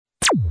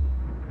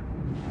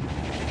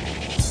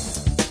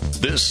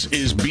This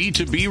is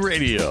B2B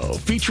Radio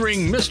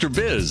featuring Mr.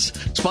 Biz,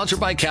 sponsored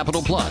by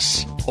Capital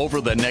Plus.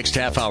 Over the next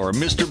half hour,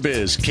 Mr.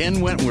 Biz,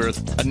 Ken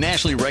Wentworth, a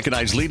nationally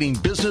recognized leading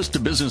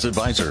business-to-business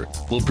advisor,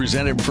 will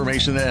present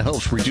information that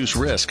helps reduce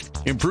risk,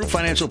 improve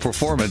financial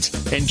performance,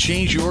 and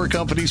change your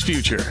company's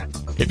future.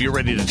 If you're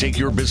ready to take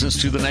your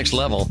business to the next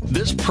level,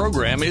 this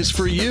program is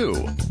for you.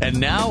 And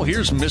now,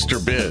 here's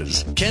Mr.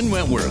 Biz, Ken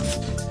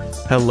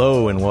Wentworth.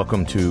 Hello, and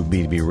welcome to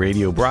B2B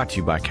Radio, brought to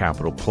you by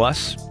Capital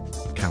Plus.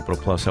 Capital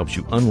Plus helps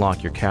you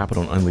unlock your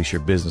capital and unleash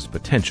your business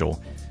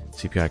potential.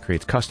 CPI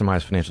creates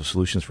customized financial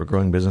solutions for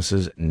growing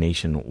businesses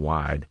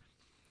nationwide.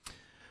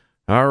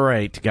 All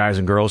right, guys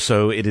and girls,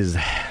 so it is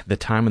the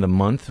time of the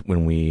month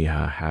when we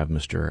have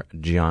Mr.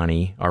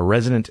 Johnny, our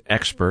resident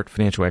expert,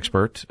 financial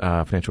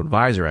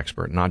advisor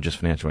expert, not just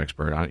financial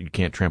expert. You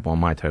can't trample on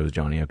my toes,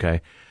 Johnny,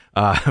 okay?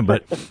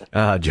 But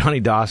Johnny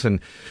Dawson,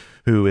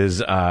 who is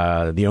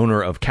the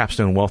owner of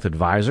Capstone Wealth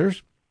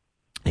Advisors,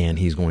 and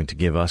he's going to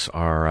give us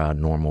our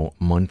normal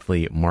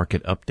monthly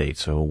market update.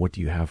 So what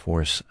do you have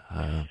for us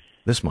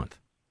this month?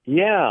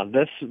 Yeah,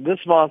 this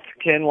month,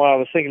 Ken, what I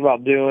was thinking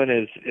about doing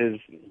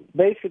is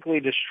basically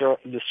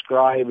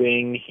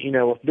describing,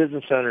 with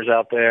business owners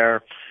out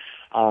there,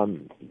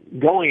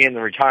 going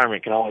into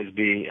retirement can always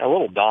be a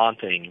little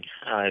daunting,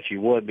 if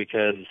you would,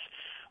 because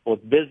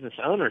with business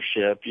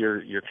ownership,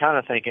 you're kind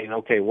of thinking,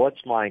 okay,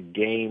 what's my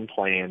game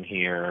plan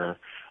here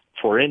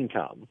for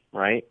income,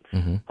 right?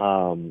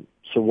 Mm-hmm.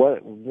 So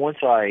once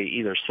I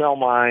either sell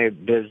my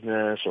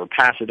business or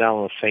pass it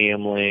down to the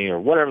family or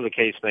whatever the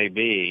case may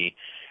be,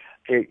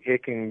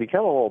 it can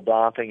become a little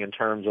daunting in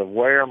terms of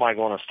where am I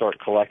going to start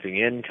collecting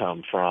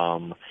income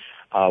from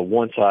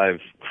once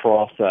I've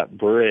crossed that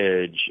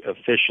bridge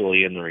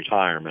officially in the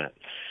retirement.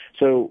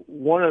 So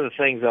one of the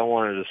things I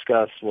want to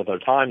discuss with our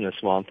time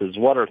this month is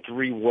what are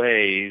 3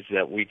 ways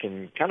that we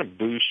can kind of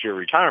boost your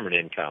retirement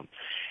income.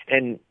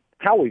 And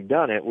how we've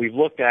done it, we've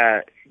looked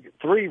at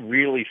 3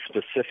 really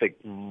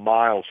specific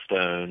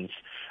milestones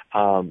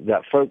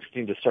that folks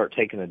need to start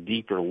taking a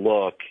deeper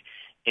look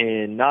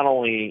in, not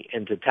only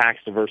into tax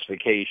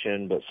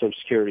diversification, but Social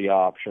Security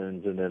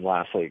options, and then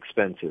lastly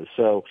expenses.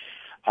 So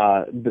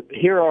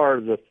here are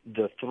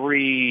the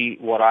 3,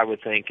 what I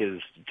would think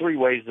is 3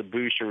 ways to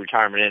boost your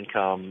retirement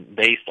income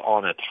based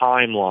on a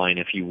timeline,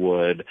 if you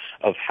would,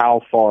 of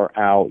how far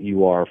out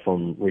you are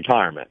from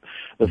retirement.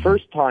 The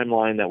first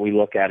timeline that we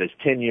look at is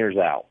 10 years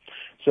out.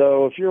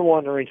 So if you're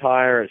wanting to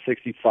retire at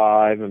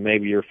 65 and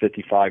maybe you're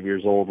 55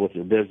 years old with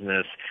your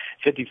business,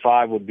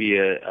 55 would be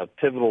a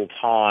pivotal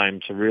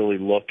time to really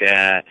look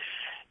at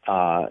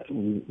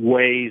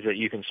ways that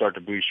you can start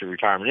to boost your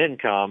retirement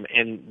income.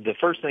 And the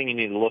first thing you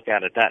need to look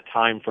at that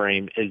time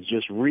frame is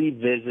just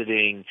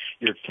revisiting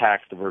your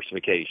tax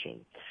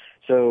diversification.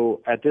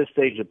 So at this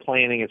stage of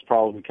planning, it's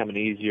probably becoming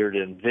easier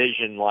to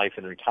envision life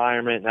in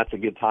retirement. And that's a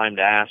good time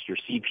to ask your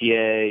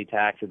CPA,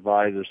 tax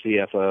advisor,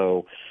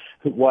 CFO,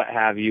 what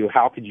have you,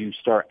 how could you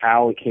start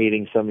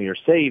allocating some of your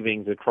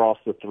savings across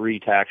the 3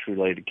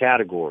 tax-related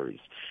categories?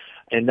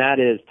 And that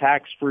is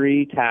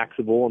tax-free,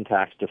 taxable, and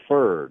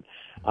tax-deferred.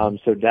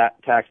 So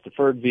that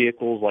tax-deferred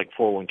vehicles like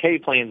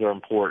 401k plans are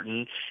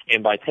important,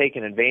 and by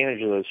taking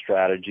advantage of those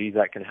strategies,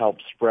 that can help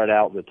spread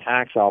out the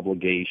tax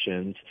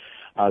obligations,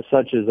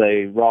 such as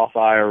a Roth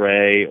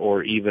IRA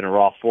or even a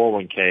Roth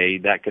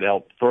 401k, that could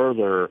help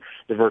further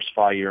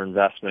diversify your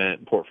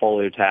investment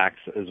portfolio tax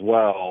as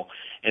well,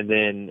 and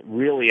then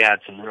really add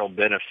some real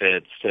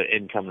benefits to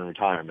income and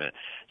retirement.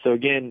 So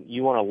again,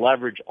 you want to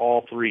leverage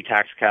all 3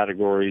 tax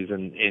categories,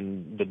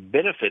 and the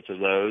benefits of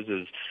those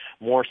is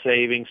more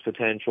savings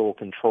potential,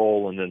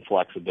 control, and then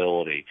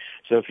flexibility.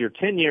 So if you're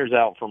 10 years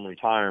out from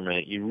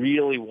retirement, you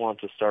really want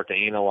to start to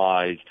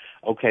analyze,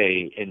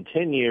 okay, in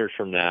 10 years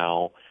from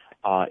now,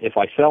 if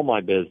I sell my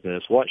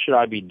business, what should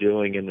I be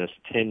doing in this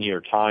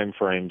 10-year time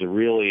frame to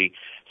really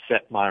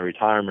set my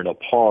retirement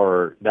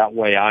apart? That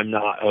way I'm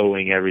not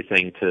owing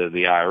everything to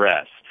the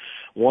IRS.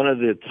 One of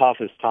the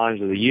toughest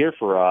times of the year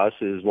for us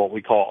is what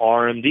we call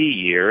RMD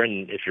year,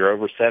 and if you're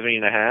over 70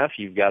 and a half,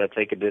 you've got to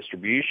take a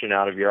distribution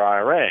out of your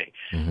IRA.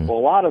 Mm-hmm. Well, a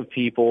lot of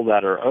people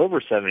that are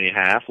over 70 and a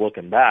half,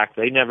 looking back,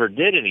 they never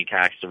did any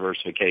tax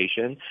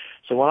diversification.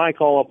 So when I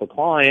call up a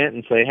client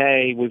and say,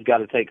 hey, we've got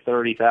to take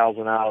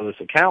 $30,000 out of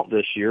this account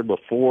this year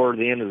before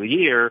the end of the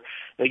year,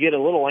 they get a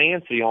little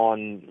antsy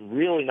on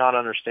really not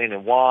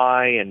understanding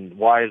why, and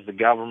why is the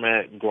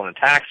government going to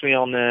tax me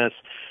on this.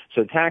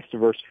 So tax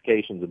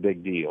diversification is a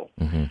big deal.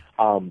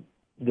 Mm-hmm.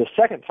 The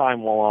second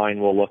timeline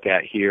we'll look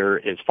at here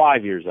is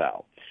 5 years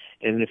out.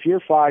 And if you're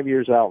 5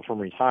 years out from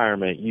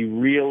retirement, you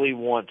really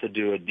want to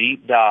do a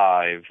deep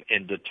dive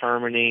in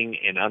determining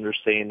and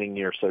understanding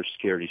your Social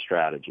Security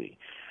strategy.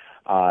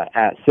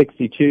 At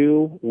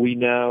 62, we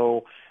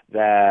know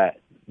that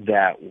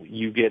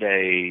you get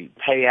a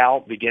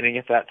payout beginning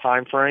at that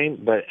time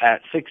frame, but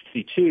at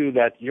 62,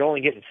 that you're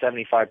only getting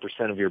 75%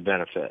 of your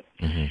benefit.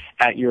 Mm-hmm.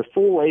 At your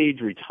full age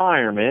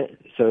retirement,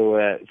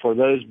 so for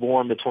those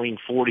born between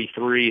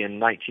 43 and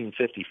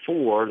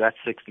 1954, that's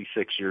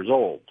 66 years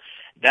old.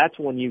 That's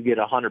when you get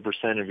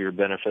 100% of your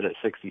benefit at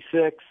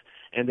 66.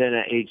 And then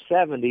at age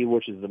 70,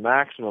 which is the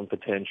maximum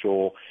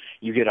potential,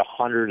 you get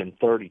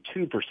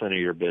 132% of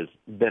your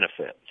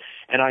benefit.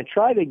 And I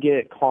try to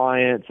get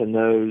clients and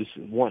those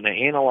wanting to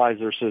analyze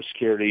their Social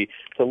Security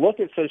to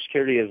look at Social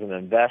Security as an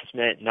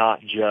investment,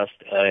 not just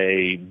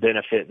a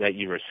benefit that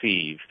you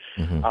receive.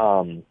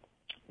 Mm-hmm.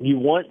 You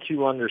want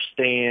to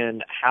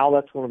understand how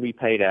that's going to be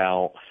paid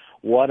out,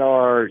 what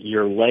are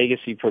your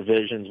legacy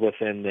provisions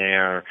within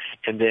there,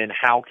 and then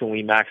how can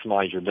we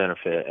maximize your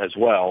benefit as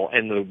well.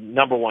 And the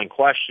number one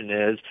question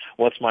is,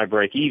 what's my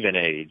break-even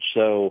age?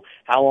 So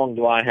how long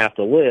do I have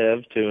to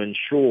live to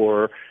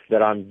ensure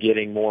that I'm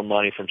getting more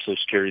money from Social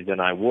Security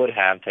than I would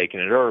have taken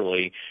it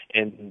early?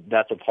 And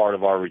that's a part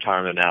of our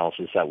retirement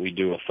analysis that we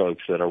do with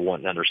folks that are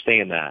wanting to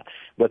understand that.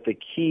 But the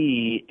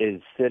key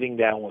is sitting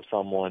down with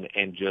someone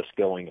and just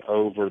going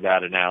over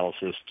that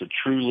analysis to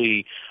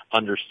truly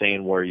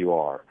understand where you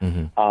are.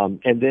 Mm-hmm.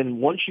 And then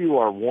once you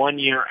are 1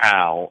 year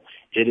out,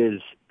 it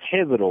is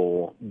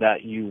pivotal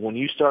that when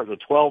you start the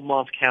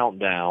 12-month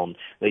countdown,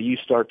 that you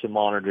start to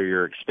monitor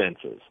your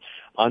expenses,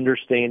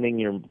 understanding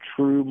your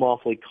true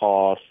monthly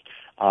costs.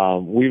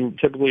 We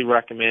typically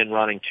recommend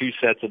running 2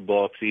 sets of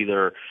books,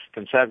 either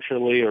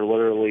conceptually or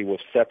literally with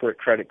separate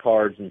credit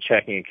cards and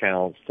checking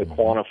accounts to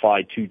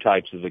quantify 2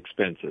 types of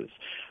expenses.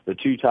 The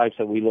 2 types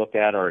that we look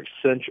at are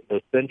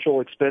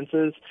essential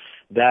expenses.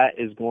 That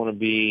is going to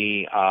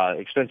be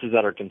expenses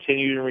that are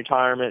continued in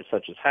retirement,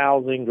 such as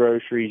housing,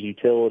 groceries,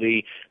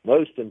 utility,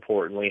 most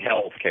importantly,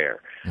 health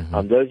care.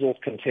 Mm-hmm. Those will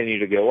continue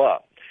to go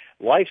up.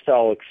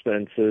 Lifestyle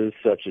expenses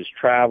such as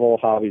travel,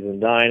 hobbies, and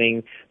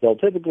dining, they'll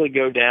typically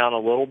go down a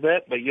little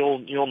bit, but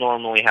you'll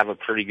normally have a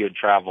pretty good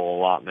travel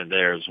allotment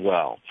there as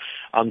well.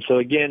 So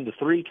again, the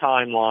 3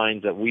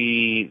 timelines that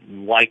we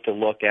like to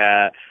look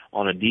at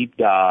on a deep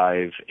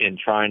dive in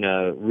trying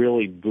to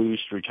really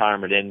boost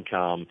retirement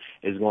income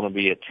is going to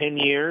be at 10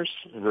 years,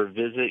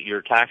 revisit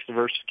your tax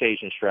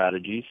diversification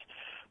strategies,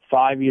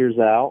 5 years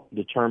out,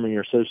 determine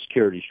your Social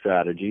Security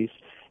strategies,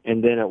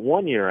 and then at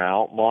 1 year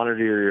out,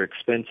 monitor your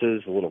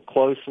expenses a little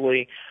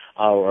closely,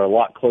 or a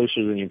lot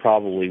closer than you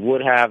probably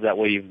would have. That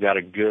way you've got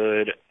a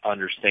good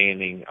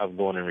understanding of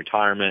going in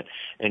retirement.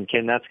 And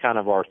Ken, that's kind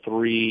of our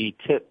 3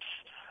 tips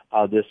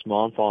this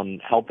month on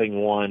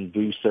helping one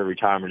boost their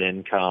retirement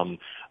income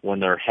when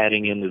they're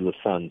heading into the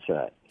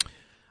sunset.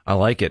 I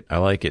like it.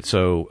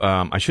 So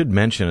I should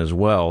mention as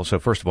well, so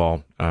first of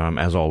all,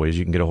 as always,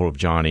 you can get a hold of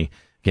Johnny.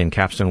 Again,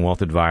 Capstone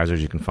Wealth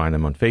Advisors. You can find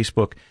them on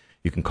Facebook.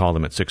 You can call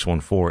them at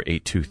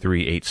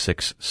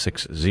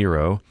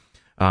 614-823-8660.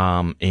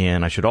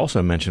 And I should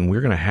also mention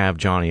we're going to have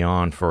Johnny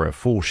on for a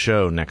full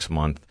show next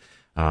month.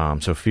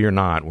 So fear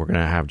not, we're going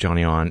to have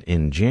Johnny on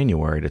in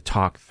January to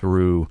talk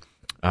through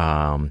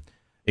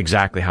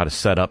exactly how to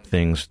set up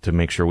things to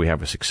make sure we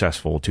have a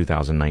successful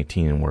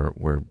 2019, and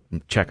we're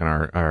checking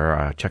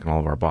checking all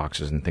of our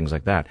boxes and things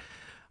like that.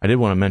 I did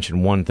want to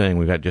mention one thing.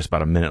 We've got just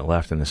about a minute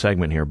left in the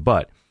segment here,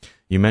 but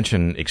you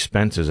mentioned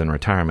expenses in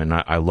retirement.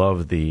 I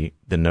love the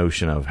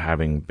notion of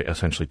having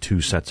essentially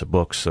 2 sets of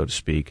books, so to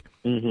speak.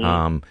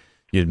 Mm-hmm.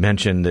 You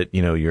mentioned that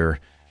your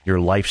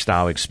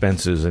lifestyle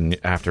expenses and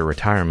after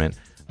retirement.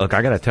 Look,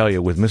 I got to tell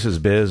you, with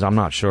Mrs. Biz, I'm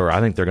not sure.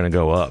 I think they're going to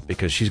go up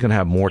because she's going to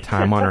have more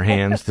time on her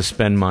hands to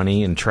spend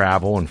money and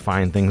travel and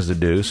find things to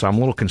do. So I'm a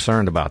little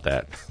concerned about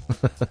that.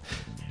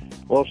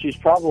 Well, she's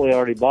probably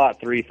already bought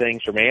 3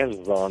 things from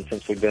Amazon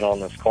since we've been on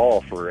this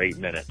call for 8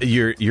 minutes.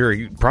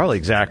 You're probably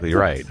exactly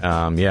right.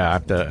 Yeah, I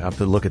have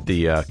to look at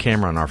the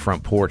camera on our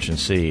front porch and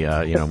see,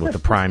 with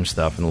the Prime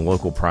stuff, and the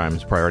local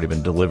Prime's probably already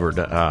been delivered.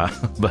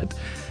 But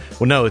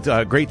it's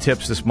great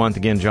tips this month.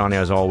 Again, Johnny,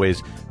 as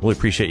always, really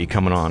appreciate you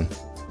coming on.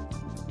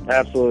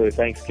 Absolutely.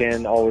 Thanks,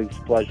 Ken. Always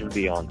a pleasure to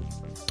be on.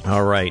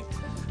 All right.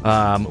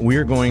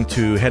 We're going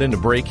to head into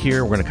break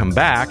here. We're going to come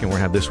back, and we're going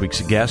to have this week's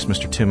guest,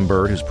 Mr. Tim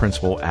Bird, who's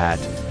principal at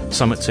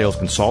Summit Sales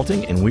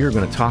Consulting, and we are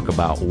going to talk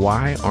about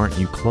why aren't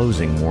you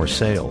closing more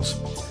sales.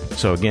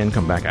 So again,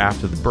 come back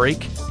after the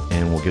break,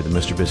 and we'll give the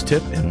Mr. Biz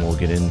tip, and we'll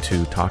get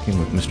into talking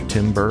with Mr.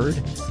 Tim Bird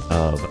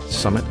of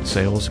Summit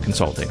Sales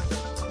Consulting.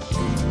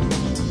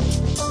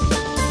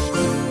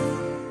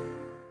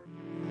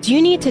 Do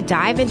you need to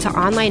dive into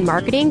online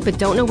marketing but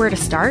don't know where to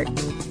start?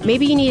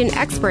 Maybe you need an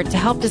expert to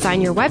help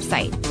design your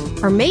website.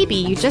 Or maybe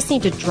you just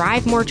need to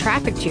drive more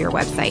traffic to your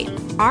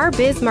website. Our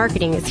Biz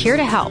Marketing is here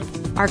to help.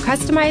 Our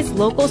customized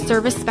local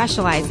service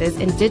specializes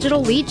in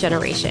digital lead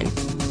generation.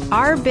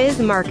 Our Biz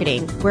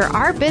Marketing, where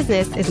our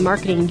business is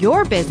marketing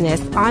your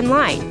business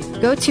online.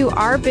 Go to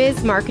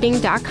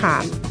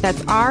ourbizmarketing.com.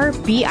 That's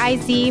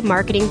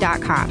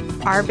RBIZmarketing.com.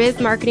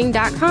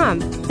 ourbizmarketing.com.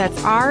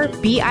 That's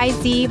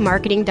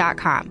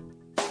RBIZmarketing.com.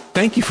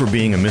 Thank you for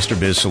being a Mr.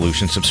 Biz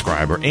Solutions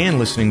subscriber and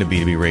listening to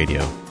B2B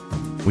Radio.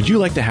 Would you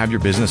like to have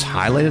your business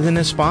highlighted in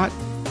this spot?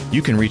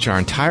 You can reach our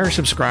entire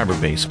subscriber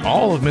base,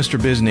 all of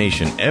Mr. Biz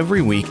Nation,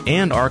 every week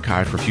and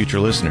archive for future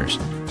listeners.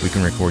 We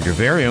can record your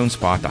very own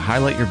spot to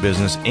highlight your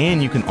business,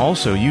 and you can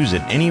also use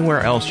it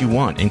anywhere else you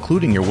want,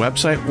 including your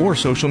website or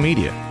social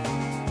media.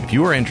 If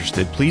you are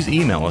interested, please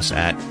email us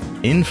at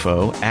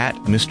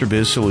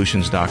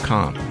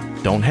info@MrBizSolutions.com.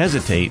 Don't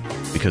hesitate,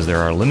 because there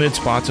are limited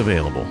spots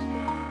available.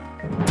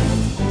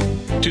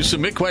 To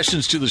submit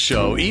questions to the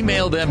show,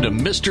 email them to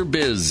Mr.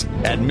 Biz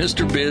at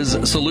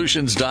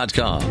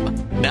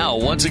MrBizSolutions.com. Now,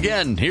 once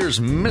again, here's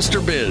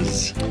Mr.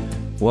 Biz.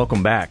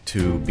 Welcome back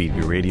to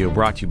B2B Radio,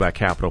 brought to you by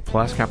Capital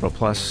Plus.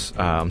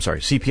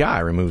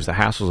 CPI removes the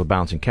hassles of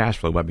balancing cash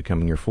flow by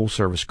becoming your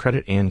full-service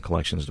credit and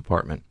collections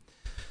department.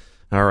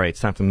 All right, it's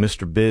time for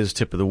Mr. Biz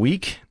Tip of the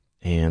Week,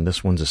 and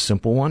this one's a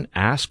simple one.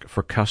 Ask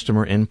for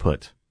customer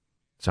input.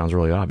 Sounds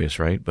really obvious,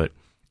 right? But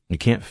you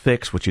can't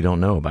fix what you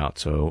don't know about,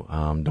 so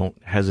don't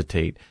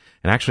hesitate.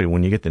 And actually,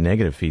 when you get the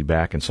negative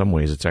feedback, in some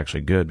ways it's actually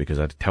good because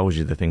that tells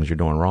you the things you're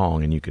doing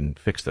wrong, and you can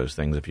fix those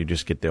things. If you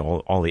just get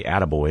all the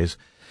attaboys,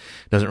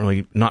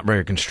 not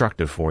very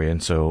constructive for you.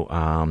 And so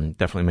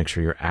definitely make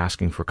sure you're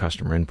asking for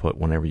customer input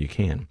whenever you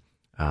can,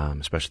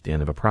 especially at the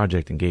end of a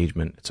project,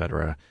 engagement, et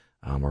cetera,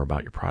 or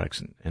about your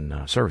products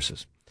and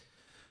services.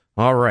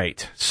 All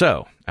right.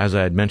 So as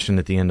I had mentioned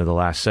at the end of the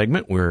last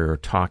segment, we're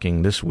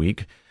talking this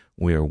week.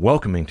 We're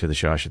welcoming to the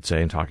show, I should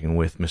say, and talking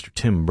with Mr.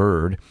 Tim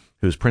Bird,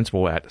 who's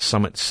principal at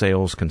Summit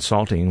Sales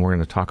Consulting. We're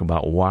going to talk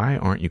about why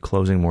aren't you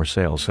closing more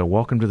sales. So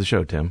welcome to the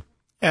show, Tim.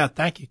 Yeah,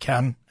 thank you,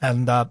 Ken.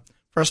 And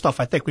first off,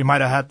 I think we might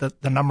have had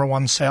the number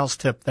one sales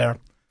tip there.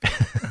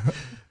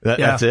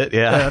 That's it,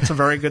 yeah. That's a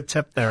very good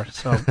tip there.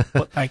 So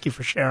thank you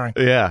for sharing.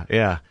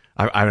 Yeah.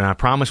 I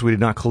promise we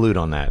did not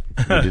collude on that.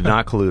 We did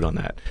not collude on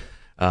that.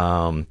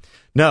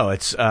 No,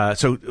 it's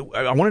so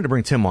I wanted to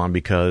bring Tim on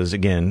because,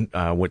 again,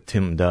 what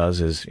Tim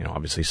does is,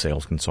 obviously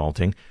sales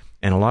consulting.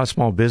 And a lot of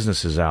small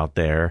businesses out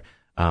there,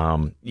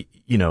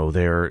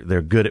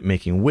 they're good at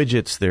making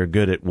widgets. They're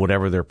good at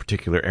whatever their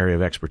particular area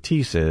of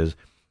expertise is.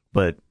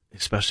 But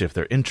especially if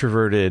they're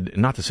introverted,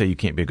 not to say you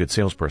can't be a good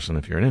salesperson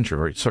if you're an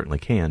introvert, you certainly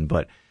can,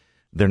 but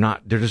they're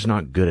just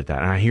not good at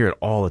that. And I hear it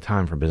all the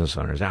time from business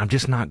owners. I'm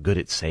just not good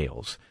at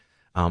sales.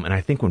 And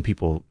I think when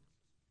people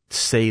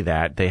say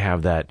that, they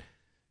have that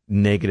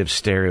negative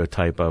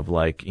stereotype of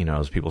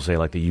as people say,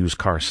 like the used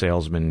car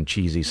salesman,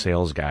 cheesy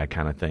sales guy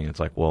kind of thing. It's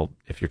like, well,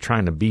 if you're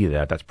trying to be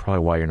that, that's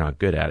probably why you're not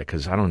good at it,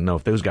 because I don't know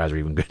if those guys are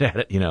even good at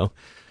it,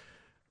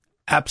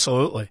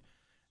 Absolutely.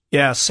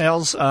 Yeah,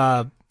 sales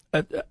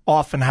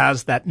often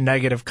has that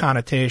negative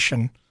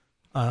connotation,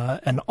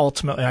 and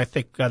ultimately I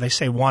think they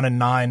say 1 in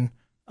 9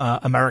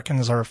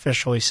 Americans are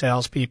officially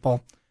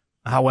salespeople.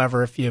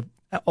 However, if you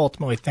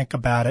ultimately think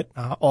about it,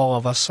 all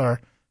of us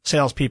are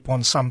salespeople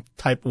in some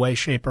type, way,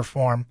 shape, or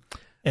form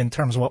in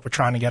terms of what we're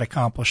trying to get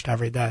accomplished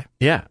every day.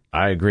 Yeah,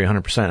 I agree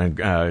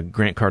 100%.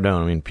 Grant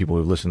Cardone, people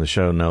who listen to the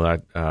show know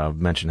that I've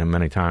mentioned him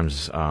many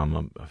times.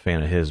 I'm a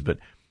fan of his, but,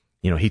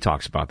 he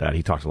talks about that.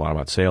 He talks a lot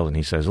about sales, and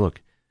he says,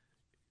 look,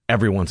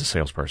 everyone's a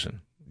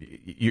salesperson.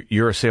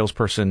 You're a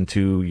salesperson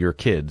to your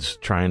kids,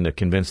 trying to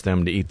convince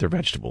them to eat their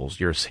vegetables.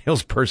 You're a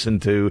salesperson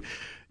to,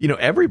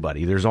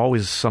 everybody. There's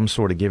always some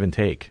sort of give and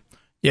take.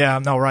 Yeah,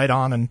 no, right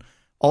on. And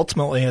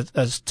ultimately,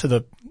 as to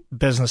the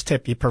business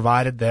tip you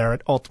provided there,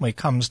 it ultimately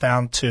comes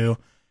down to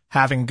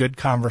having good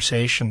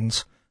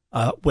conversations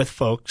with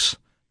folks.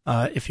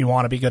 If you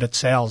want to be good at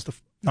sales, the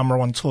number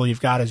one tool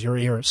you've got is your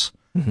ears.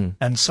 Mm-hmm.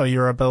 And so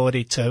your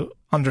ability to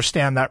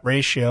understand that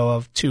ratio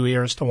of 2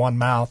 ears to 1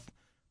 mouth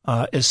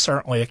is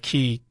certainly a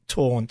key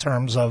tool in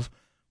terms of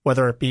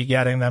whether it be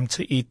getting them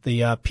to eat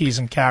the peas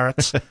and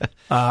carrots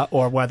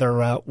or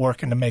whether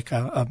working to make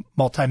a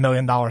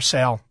multi-million-dollar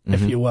sale, mm-hmm.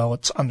 if you will.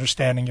 It's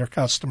understanding your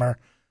customer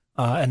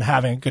and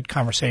having a good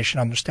conversation,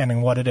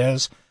 understanding what it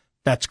is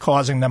that's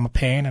causing them a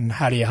pain and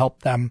how do you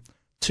help them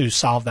to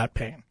solve that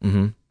pain.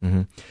 Mm-hmm.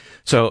 Mm-hmm.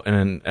 So,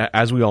 and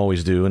as we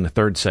always do in the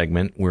third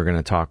segment, we're going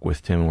to talk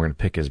with Tim and we're going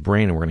to pick his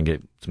brain and we're going to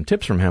get some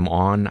tips from him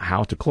on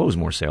how to close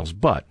more sales.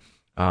 But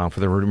for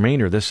the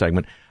remainder of this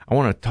segment, I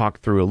want to talk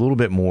through a little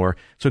bit more.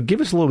 So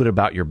give us a little bit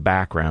about your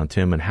background,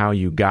 Tim, and how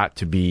you got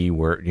to be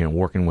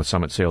working with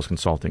Summit Sales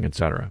Consulting, et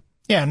cetera.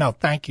 Yeah, no,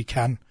 thank you,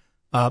 Ken.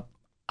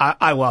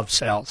 I love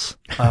sales.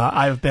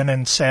 I've been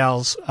in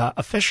sales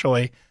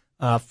officially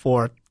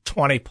for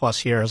 20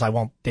 plus years. I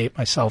won't date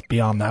myself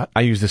beyond that.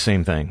 I use the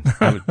same thing.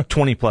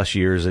 20 plus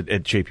years at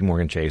JP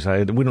Morgan Chase.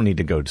 We don't need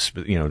to go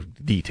to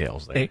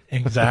details there.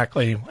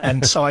 Exactly.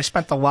 And so I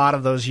spent a lot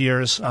of those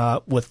years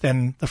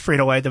within the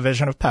Frito-Lay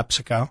division of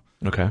PepsiCo.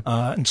 Okay.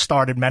 And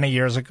started many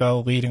years ago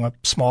leading a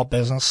small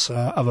business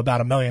of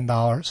about $1 million.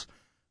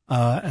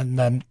 And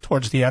then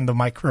towards the end of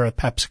my career at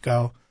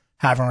PepsiCo,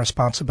 having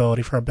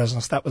responsibility for a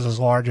business that was as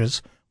large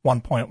as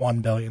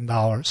 $1.1 billion.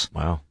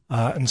 Wow.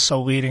 And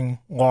so leading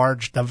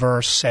large,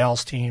 diverse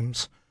sales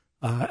teams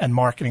and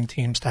marketing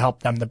teams to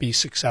help them to be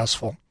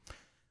successful.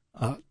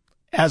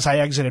 As I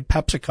exited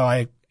PepsiCo,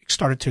 I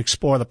started to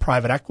explore the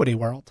private equity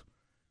world.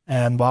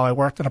 And while I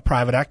worked in a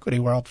private equity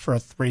world for a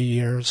 3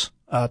 years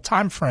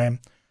time frame,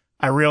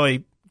 I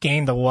really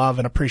gained a love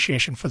and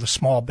appreciation for the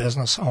small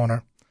business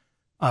owner.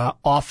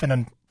 Often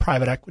in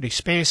private equity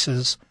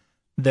spaces,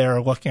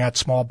 they're looking at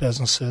small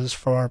businesses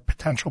for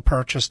potential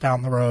purchase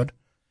down the road.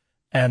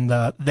 And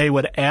they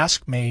would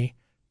ask me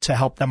to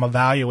help them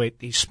evaluate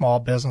these small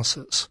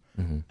businesses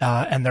mm-hmm.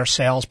 And their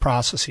sales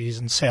processes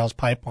and sales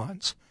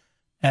pipelines.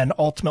 And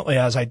ultimately,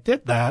 as I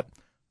did that,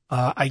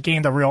 I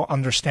gained a real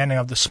understanding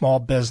of the small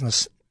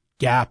business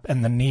gap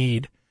and the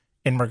need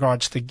in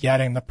regards to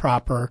getting the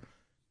proper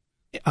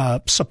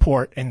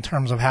support in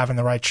terms of having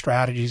the right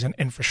strategies and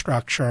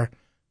infrastructure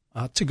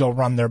to go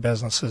run their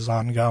businesses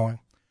ongoing.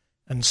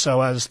 And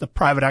so as the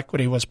private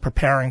equity was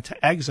preparing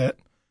to exit,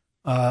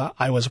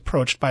 I was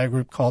approached by a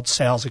group called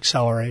Sales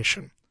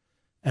Acceleration.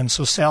 And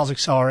so Sales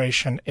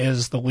Acceleration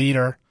is the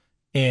leader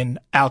in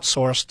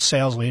outsourced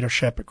sales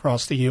leadership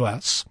across the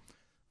U.S.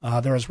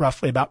 There is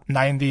roughly about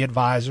 90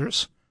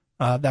 advisors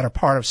that are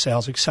part of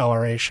Sales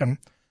Acceleration.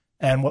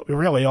 And what we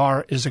really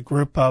are is a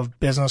group of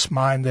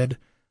business-minded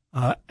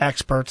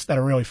experts that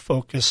are really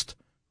focused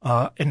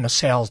in the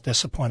sales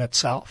discipline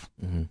itself.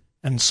 Mm-hmm.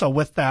 And so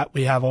with that,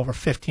 we have over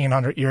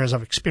 1,500 years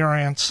of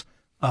experience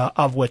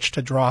of which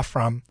to draw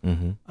from.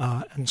 Mm-hmm.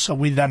 And so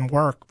we then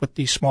work with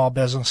these small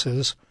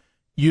businesses,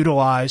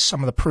 utilize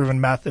some of the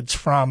proven methods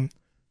from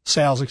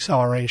Sales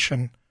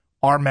Acceleration,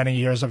 our many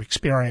years of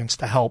experience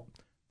to help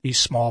these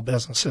small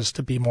businesses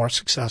to be more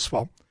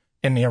successful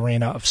in the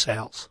arena of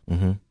sales.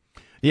 Mm-hmm.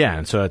 Yeah,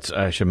 and so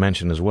I should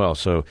mention as well.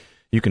 So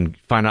you can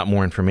find out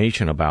more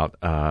information about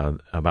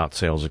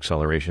Sales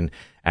Acceleration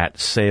at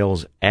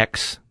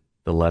salesx,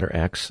 the letter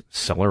X,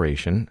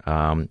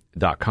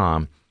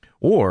 acceleration.com.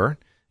 Or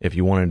if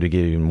you wanted to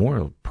get even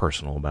more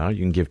personal about it,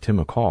 you can give Tim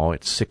a call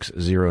at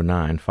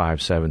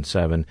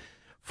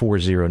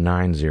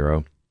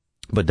 609-577-4090.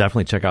 But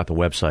definitely check out the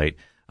website.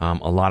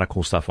 A lot of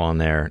cool stuff on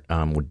there.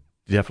 Would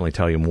definitely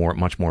tell you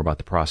much more about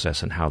the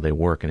process and how they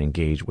work and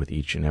engage with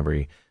each and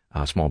every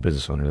small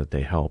business owner that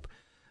they help.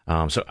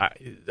 So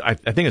I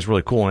think it's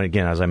really cool. And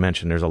again, as I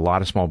mentioned, there's a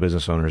lot of small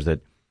business owners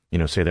that,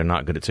 say they're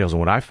not good at sales.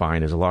 And what I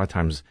find is a lot of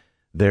times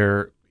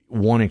they're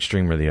one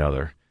extreme or the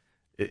other.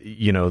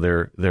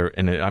 They're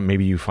and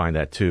maybe you find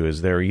that too,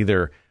 is they're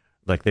either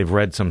like they've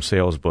read some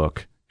sales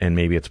book and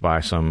maybe it's by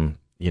some,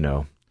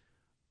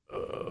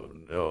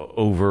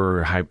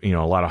 over,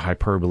 a lot of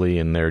hyperbole,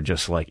 and they're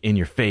just like in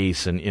your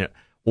face, and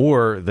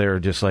or they're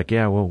just like,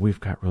 yeah, well, we've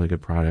got really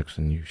good products,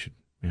 and you should,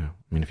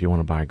 if you want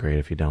to buy, great.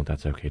 If you don't,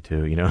 that's okay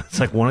too. It's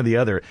like one or the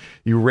other.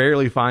 You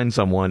rarely find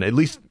someone, at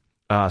least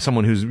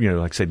someone who's,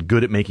 like I said,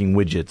 good at making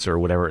widgets or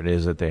whatever it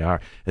is that they are.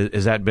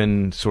 Has that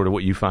been sort of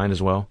what you find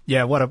as well?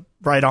 Yeah,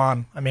 right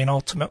on.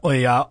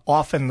 Ultimately,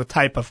 often the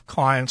type of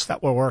clients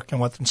that we're working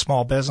with in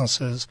small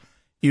businesses,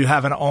 you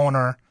have an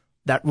owner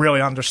that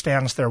really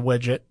understands their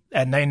widget,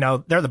 and they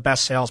know they're the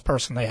best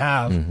salesperson they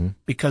have mm-hmm.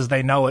 because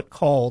they know it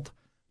cold,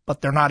 but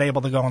they're not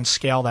able to go and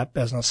scale that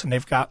business, and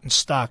they've gotten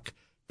stuck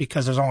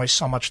because there's only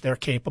so much they're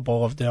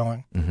capable of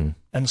doing. Mm-hmm.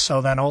 And so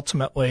then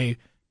ultimately,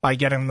 by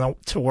getting them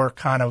to work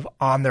kind of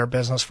on their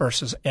business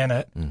versus in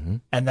it, mm-hmm.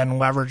 and then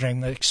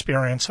leveraging the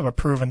experience of a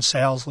proven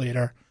sales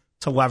leader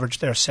to leverage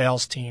their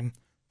sales team,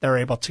 they're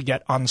able to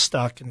get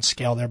unstuck and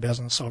scale their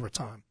business over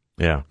time.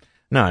 Yeah.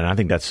 No, and I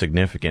think that's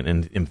significant.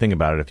 And think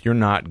about it. If you're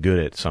not good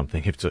at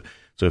something,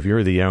 so if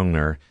you're the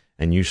owner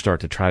and you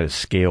start to try to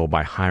scale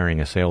by hiring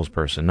a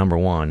salesperson, number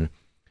one,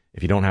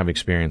 if you don't have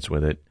experience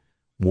with it,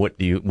 what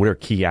are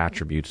key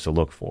attributes to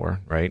look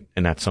for, right?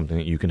 And that's something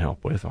that you can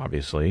help with,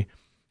 obviously.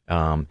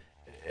 And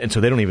so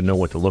they don't even know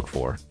what to look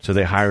for. So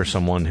they hire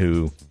someone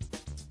who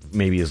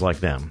maybe is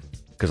like them,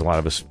 because a lot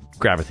of us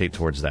gravitate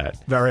towards that.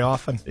 Very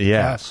often.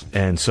 Yeah. Yes.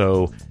 And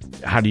so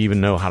how do you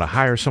even know how to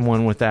hire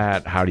someone with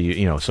that? How do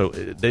you, so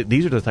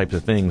these are the types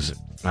of things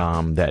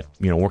that,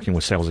 working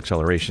with Sales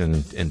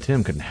Acceleration and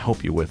Tim can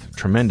help you with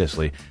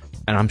tremendously.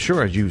 And I'm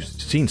sure as you've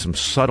seen some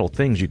subtle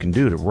things you can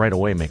do to right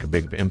away make a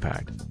big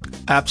impact.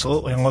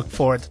 Absolutely. And look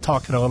forward to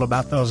talking a little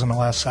about those in the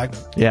last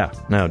segment. Yeah,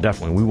 no,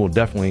 definitely. We will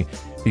definitely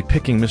be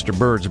picking Mr.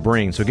 Bird's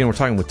brain. So again, we're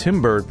talking with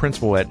Tim Bird,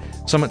 principal at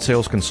Summit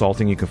Sales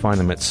Consulting. You can find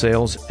them at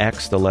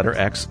salesx, the letter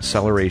X,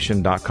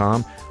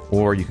 acceleration.com,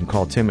 or you can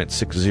call Tim at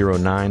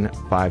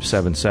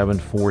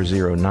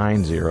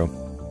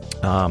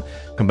 609-577-4090.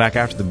 Come back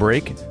after the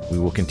break. We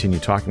will continue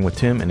talking with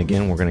Tim, and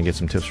again, we're going to get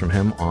some tips from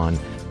him on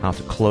how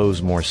to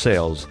close more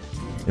sales.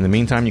 In the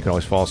meantime, you can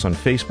always follow us on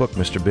Facebook,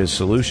 Mr. Biz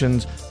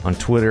Solutions, on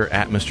Twitter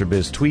at Mr.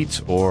 Biz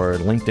Tweets, or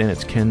LinkedIn,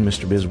 it's Ken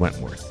Mr. Biz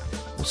Wentworth.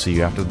 We'll see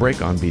you after the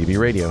break on B2B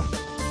Radio.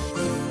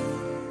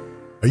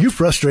 Are you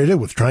frustrated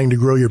with trying to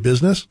grow your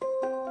business?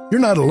 You're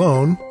not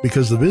alone,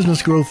 because the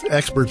business growth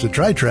experts at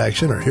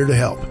TriTraction are here to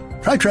help.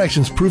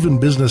 TriTraction's proven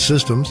business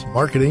systems,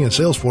 marketing, and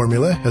sales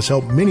formula has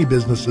helped many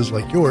businesses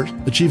like yours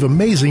achieve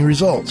amazing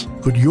results.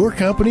 Could your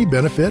company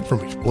benefit from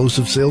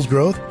explosive sales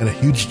growth and a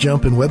huge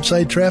jump in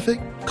website traffic?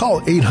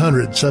 Call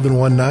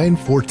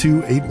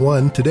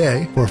 800-719-4281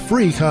 today for a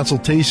free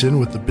consultation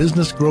with the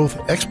business growth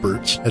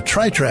experts at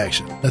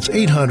TriTraction. That's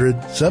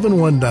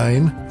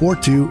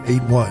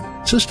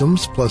 800-719-4281.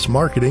 Systems plus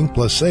marketing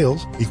plus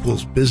sales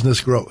equals business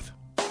growth.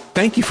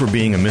 Thank you for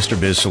being a Mr.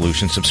 Biz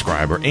Solutions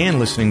subscriber and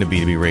listening to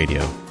B2B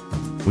Radio.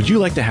 Would you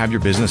like to have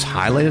your business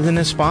highlighted in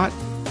this spot?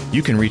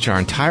 You can reach our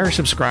entire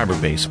subscriber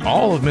base,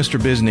 all of Mr.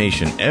 Biz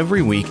Nation,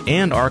 every week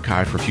and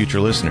archive for future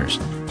listeners.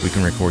 We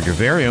can record your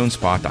very own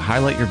spot to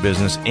highlight your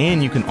business,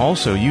 and you can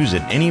also use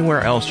it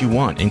anywhere else you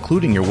want,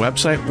 including your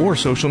website or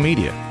social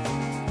media.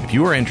 If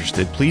you are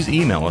interested, please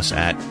email us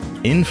at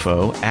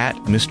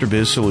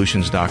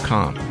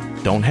info@MrBizSolutions.com.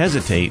 Don't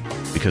hesitate,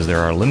 because there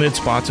are limited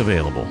spots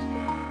available.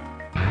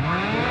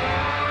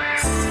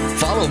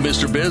 Follow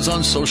Mr. Biz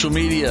on social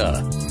media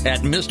at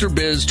Mr.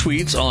 Biz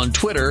Tweets on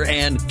Twitter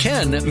and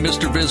Ken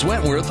Mr. Biz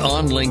Wentworth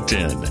on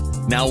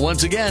LinkedIn. Now,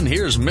 once again,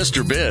 here's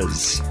Mr.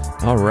 Biz.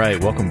 All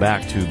right, welcome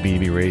back to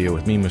B2B Radio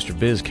with me, Mr.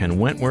 Biz, Ken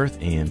Wentworth,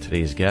 and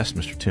today's guest,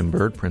 Mr. Tim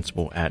Bird,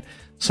 principal at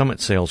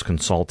Summit Sales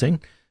Consulting.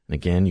 And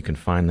again, you can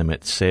find them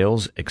at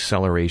Sales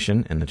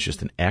Acceleration, and it's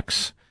just an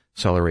X,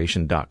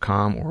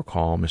 acceleration.com, or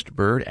call Mr.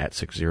 Bird at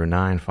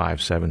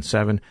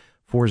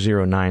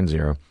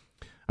 609-577-4090.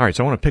 All right,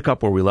 so I want to pick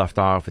up where we left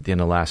off at the end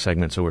of the last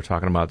segment. So we're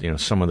talking about,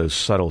 some of those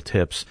subtle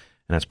tips,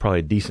 and that's probably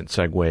a decent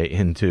segue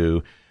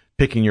into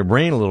picking your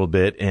brain a little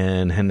bit.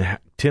 And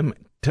Tim,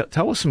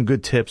 tell us some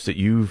good tips that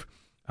you've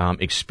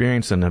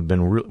experienced and have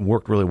been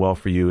worked really well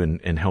for you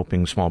in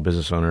helping small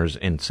business owners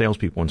and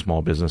salespeople in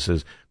small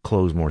businesses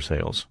close more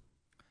sales.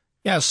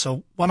 Yeah,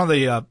 so one of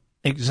the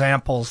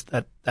examples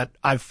that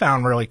I've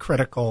found really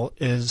critical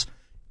is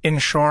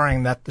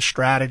ensuring that the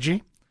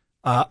strategy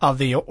of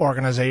the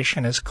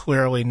organization is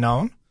clearly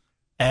known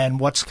and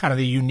what's kind of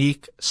the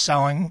unique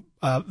selling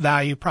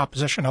value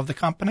proposition of the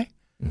company,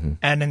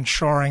 and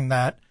ensuring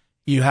that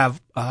you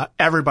have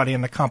everybody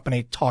in the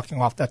company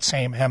talking off that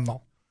same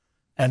hymnal.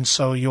 And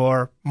so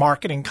your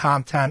marketing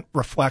content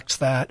reflects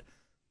that,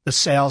 the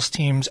sales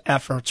team's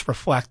efforts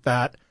reflect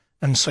that,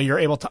 and so you're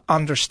able to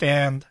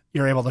understand,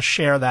 you're able to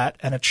share that,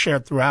 and it's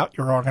shared throughout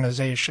your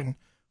organization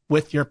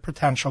with your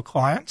potential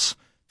clients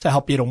to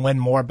help you to win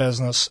more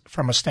business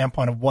from a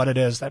standpoint of what it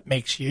is that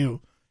makes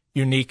you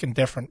unique and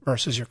different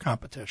versus your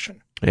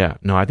competition. Yeah,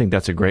 no, I think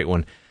that's a great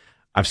one.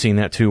 I've seen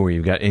that too, where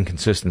you've got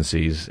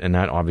inconsistencies, and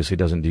that obviously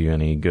doesn't do you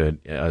any good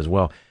as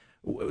well.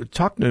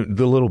 Talk a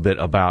little bit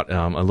about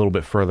a little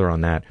bit further on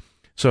that.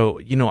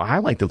 So, I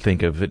like to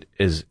think of it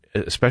as,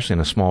 especially in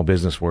a small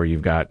business where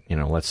you've got,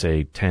 let's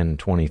say 10,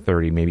 20,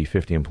 30, maybe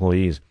 50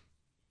 employees.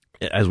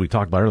 As we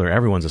talked about earlier,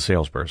 everyone's a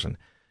salesperson.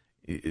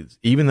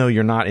 Even though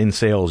you're not in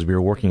sales,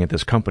 you're working at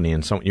this company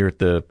and you're at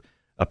a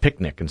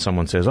picnic and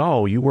someone says,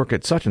 "Oh, you work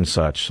at such and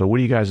such. So what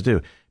do you guys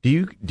do?" Do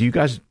you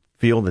guys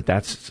feel that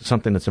that's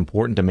something that's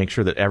important to make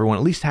sure that everyone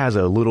at least has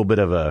a little bit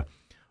of a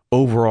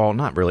overall,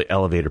 not really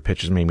elevator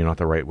pitch is maybe not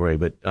the right way,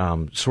 but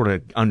sort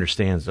of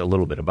understands a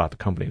little bit about the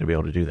company to be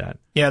able to do that?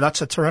 Yeah,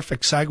 that's a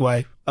terrific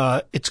segue.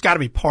 It's got to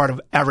be part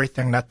of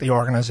everything that the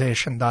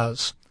organization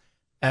does.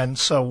 And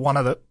so one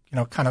of the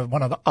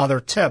other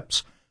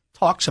tips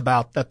talks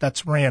about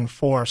that's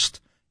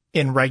reinforced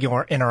in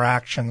regular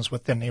interactions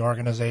within the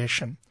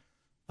organization.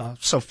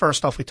 So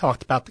first off, we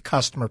talked about the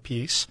customer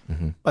piece,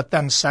 but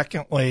then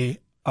secondly,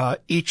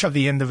 each of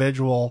the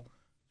individual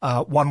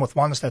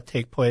one-with-ones that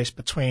take place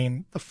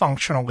between the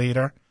functional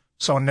leader,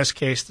 so in this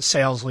case, the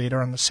sales leader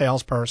and the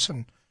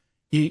salesperson,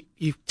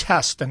 you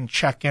test and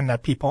check in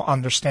that people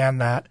understand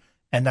that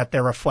and that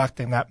they're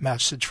reflecting that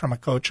message from a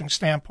coaching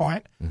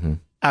standpoint.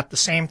 At the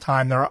same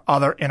time, there are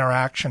other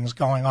interactions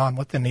going on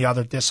within the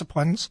other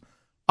disciplines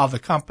of the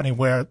company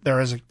where there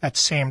is that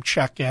same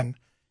check-in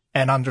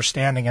and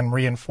understanding and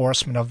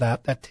reinforcement of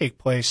that take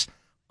place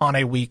on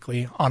a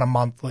weekly, on a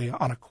monthly,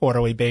 on a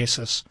quarterly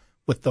basis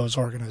with those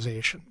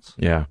organizations.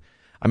 Yeah.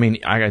 I mean,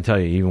 I got to tell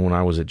you, even when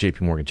I was at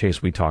JP Morgan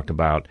Chase, we talked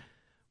about,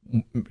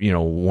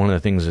 one of the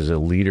things as a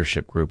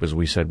leadership group is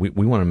we said we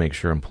want to make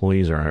sure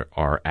employees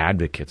are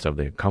advocates of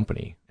the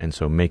company. And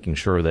so making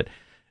sure that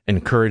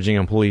encouraging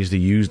employees to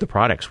use the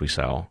products we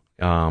sell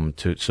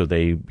so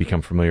they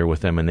become familiar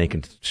with them and they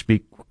can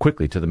speak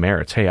quickly to the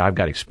merits. Hey, I've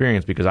got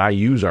experience because I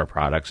use our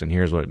products, and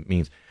here's what it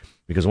means.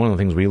 Because one of the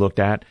things we looked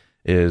at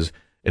is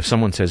if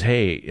someone says,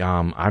 "Hey,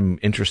 I'm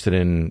interested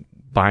in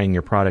buying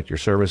your product, your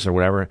service, or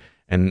whatever,"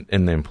 and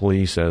the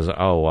employee says,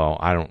 "Oh, well,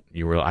 I don't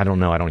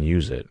know, I don't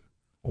use it."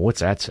 Well, what's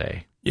that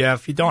say? Yeah,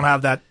 if you don't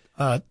have that,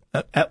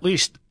 at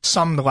least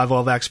some level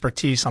of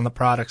expertise on the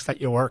products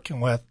that you're working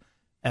with,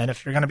 and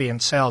if you're going to be in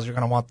sales, you're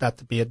going to want that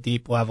to be a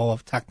deep level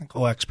of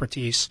technical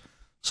expertise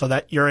so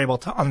that you're able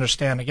to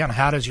understand, again,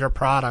 how does your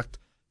product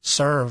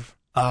serve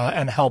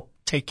and help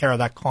take care of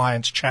that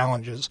client's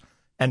challenges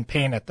and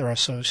pain that they're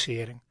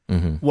associating.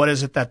 What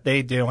is it that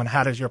they do, and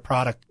how does your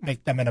product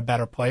make them in a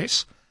better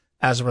place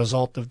as a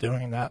result of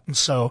doing that? And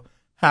so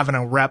having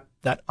a rep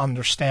that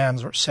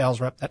understands, or sales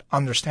rep that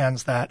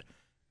understands that,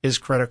 is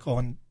critical.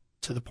 And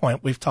to the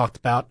point we've talked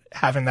about,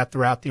 having that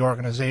throughout the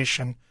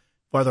organization,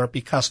 whether it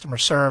be customer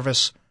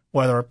service,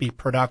 whether it be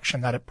production,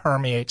 that it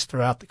permeates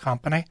throughout the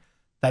company,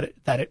 that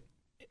it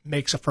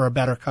makes it for a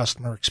better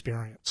customer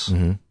experience.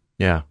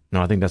 Yeah.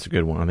 No, I think that's a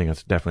good one. I think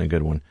that's definitely a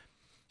good one.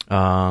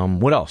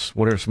 What else?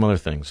 What are some other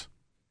things?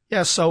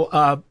 Yeah.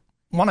 So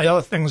one of the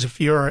other things,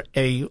 if you're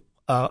a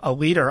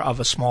leader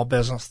of a small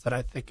business, that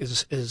I think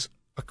is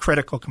a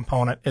critical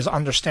component, is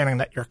understanding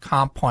that your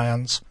comp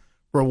plans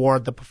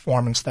reward the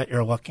performance that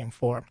you're looking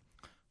for.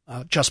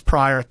 Just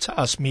prior to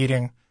us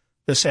meeting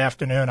this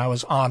afternoon, I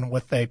was on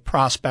with a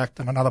prospect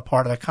in another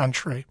part of the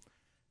country,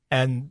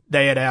 and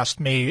they had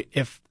asked me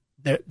if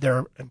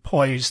their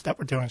employees that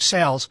were doing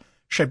sales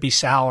should be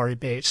salary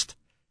based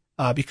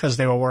because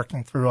they were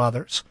working through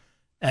others.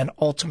 And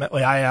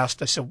ultimately I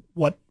said,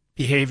 what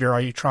behavior are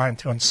you trying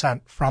to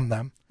incent from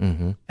them?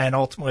 And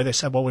ultimately they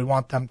said, well, we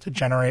want them to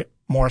generate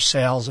more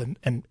sales,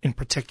 and in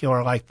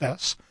particular like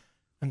this.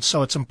 And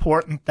so it's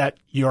important that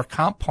your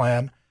comp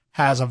plan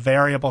has a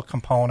variable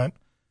component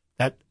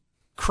that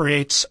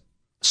creates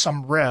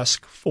some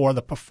risk for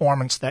the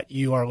performance that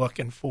you are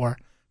looking for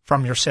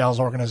from your sales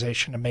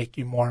organization to make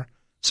you more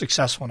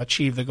successful and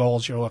achieve the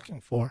goals you're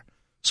looking for.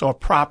 So a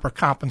proper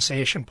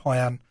compensation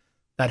plan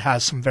that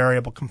has some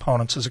variable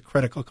components is a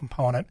critical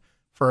component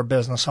for a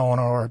business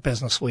owner or a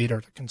business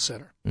leader to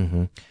consider.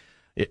 Mm-hmm.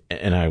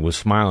 And I was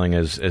smiling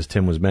as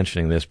Tim was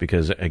mentioning this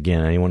because,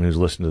 again, anyone who's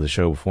listened to the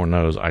show before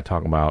knows I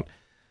talk about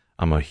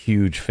I'm a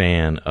huge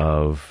fan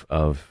of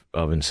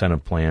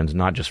incentive plans,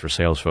 not just for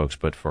sales folks,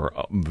 but for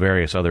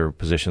various other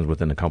positions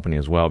within the company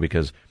as well.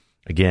 Because,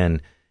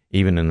 again,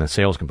 even in the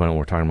sales component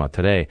we're talking about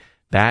today,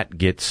 that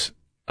gets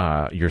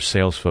your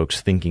sales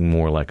folks thinking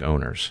more like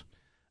owners.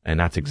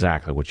 And that's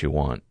exactly what you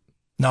want.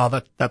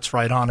 No, that's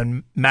right on.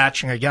 And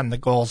matching, again, the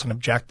goals and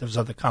objectives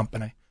of the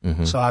company.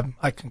 Mm-hmm. So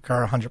I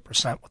concur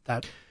 100% with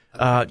that.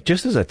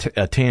 Just as a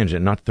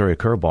tangent, not to throw a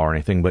curveball or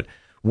anything, but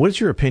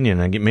what's your opinion?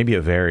 And maybe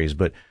it varies,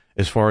 but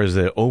as far as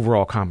the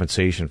overall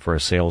compensation for a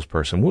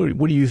salesperson,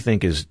 what do you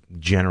think is,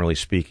 generally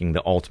speaking,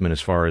 the ultimate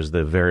as far as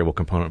the variable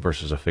component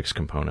versus a fixed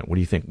component? What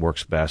do you think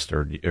works best,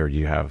 or do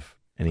you have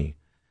any?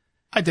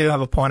 I do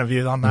have a point of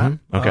view on that.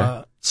 Mm-hmm.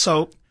 Okay.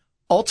 So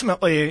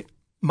ultimately,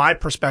 my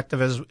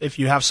perspective is if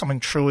you have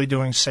someone truly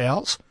doing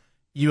sales,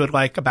 you would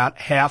like about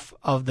half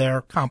of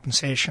their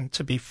compensation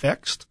to be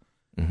fixed,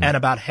 mm-hmm. and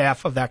about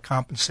half of that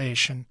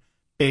compensation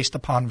based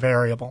upon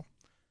variable.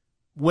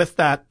 With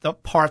that, the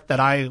part that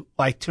I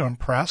like to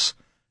impress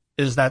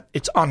is that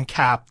it's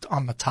uncapped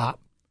on the top.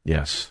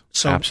 Yes,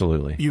 so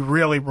absolutely. You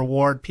really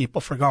reward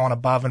people for going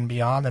above and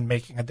beyond and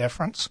making a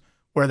difference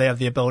where they have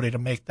the ability to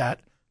make that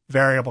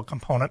variable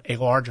component a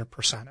larger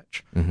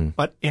percentage. Mm-hmm.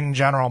 But in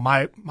general,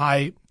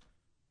 my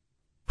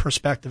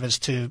perspective is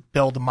to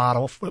build a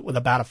model with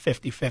about a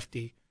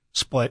 50-50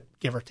 split,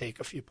 give or take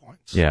a few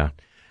points. Yeah.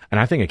 And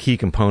I think a key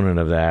component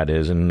of that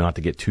is, and not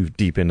to get too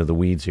deep into the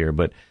weeds here,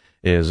 but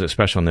is,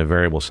 especially on the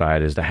variable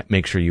side, is to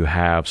make sure you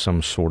have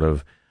some sort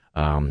of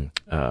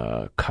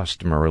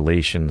customer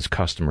relations,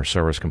 customer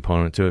service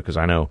component to it. Because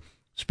I know,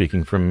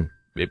 speaking from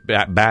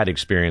bad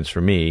experience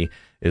for me,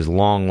 is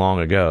long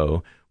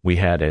ago, we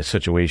had a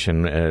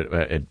situation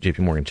at JP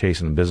Morgan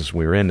Chase in the business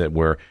we were in that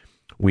where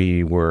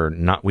we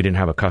didn't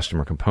have a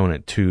customer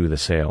component to the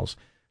sales.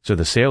 So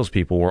the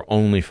salespeople were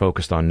only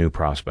focused on new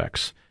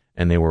prospects,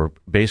 and they were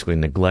basically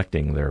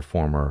neglecting their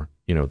former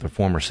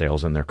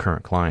sales and their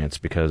current clients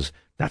because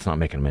that's not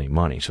making them any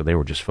money. So they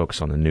were just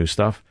focused on the new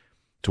stuff.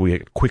 So we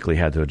quickly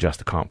had to adjust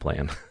the comp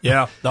plan.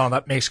 Yeah, no,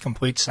 that makes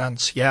complete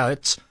sense. Yeah,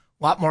 it's a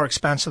lot more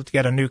expensive to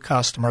get a new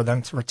customer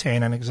than to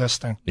retain an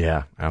existing.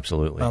 Yeah,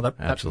 absolutely. No, that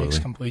absolutely. makes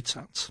complete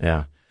sense.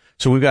 Yeah.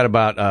 So we've got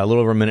about a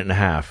little over a minute and a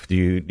half.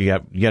 You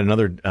got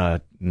another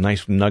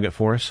nice nugget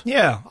for us?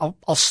 Yeah,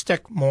 I'll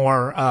stick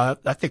more.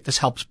 I think this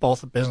helps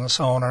both a business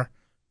owner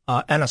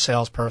and a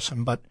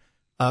salesperson, but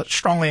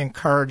strongly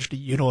encourage the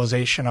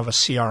utilization of a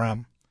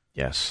CRM.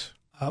 Yes.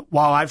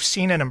 While I've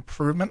seen an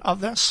improvement of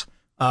this,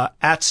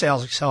 at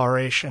Sales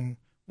Acceleration,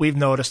 we've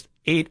noticed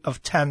 8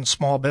 of 10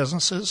 small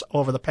businesses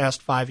over the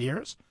past 5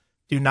 years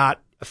do not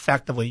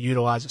effectively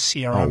utilize a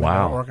CRM in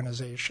their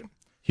organization.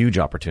 Huge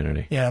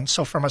opportunity. Yeah, and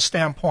so from a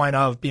standpoint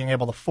of being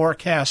able to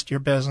forecast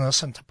your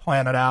business and to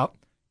plan it out,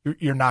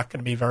 you're not going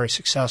to be very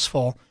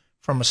successful.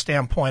 From a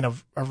standpoint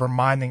of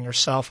reminding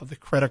yourself of the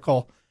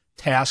critical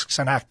tasks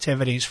and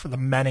activities for the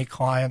many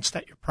clients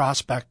that you're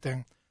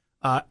prospecting,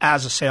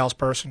 as a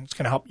salesperson, it's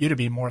going to help you to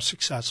be more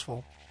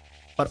successful,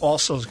 but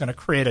also is going to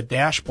create a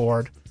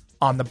dashboard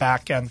on the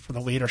back end for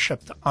the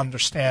leadership to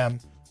understand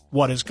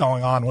what is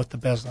going on with the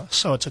business.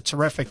 So it's a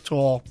terrific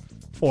tool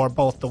for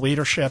both the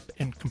leadership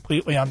in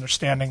completely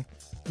understanding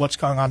what's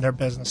going on in their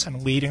business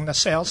and leading the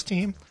sales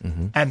team,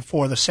 mm-hmm. and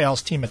for the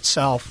sales team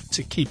itself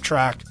to keep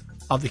track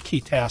of the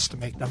key tasks to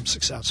make them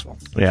successful.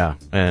 Yeah,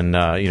 and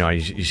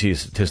you see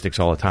statistics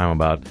all the time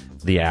about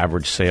the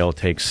average sale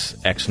takes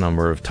X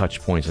number of touch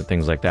points and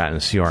things like that, and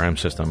the CRM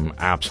system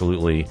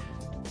absolutely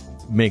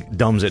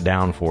dumbs it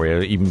down for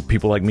you. Even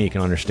people like me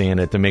can understand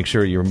it to make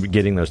sure you're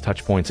getting those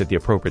touch points at the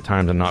appropriate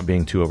times and not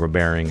being too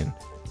overbearing. And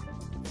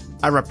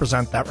I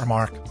represent that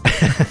remark.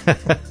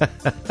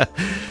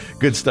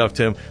 Good stuff,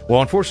 Tim.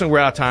 Well, unfortunately, we're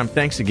out of time.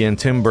 Thanks again,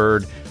 Tim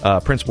Bird,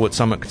 principal at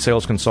Summit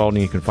Sales Consulting.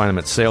 You can find him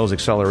at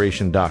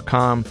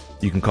salesacceleration.com.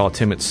 You can call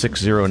Tim at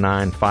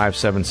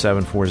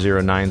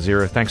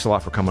 609-577-4090. Thanks a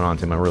lot for coming on,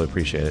 Tim. I really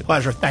appreciate it.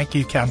 Pleasure. Thank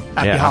you, Ken.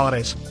 Happy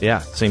holidays. Yeah,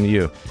 same to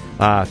you.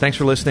 Thanks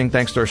for listening.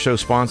 Thanks to our show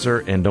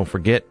sponsor. And don't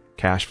forget,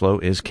 cash flow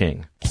is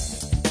king.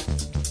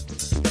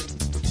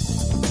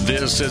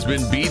 This has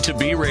been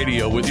B2B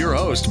Radio with your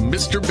host,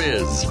 Mr.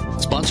 Biz,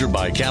 sponsored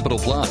by Capital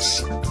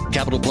Plus.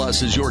 Capital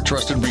Plus is your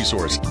trusted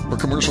resource for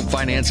commercial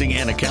financing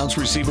and accounts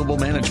receivable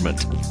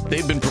management.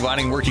 They've been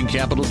providing working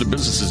capital to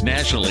businesses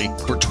nationally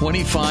for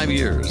 25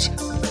 years.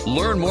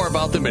 Learn more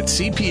about them at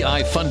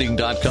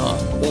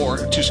cpifunding.com, or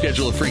to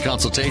schedule a free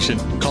consultation,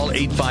 call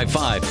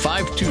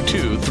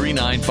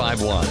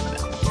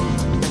 855-522-3951.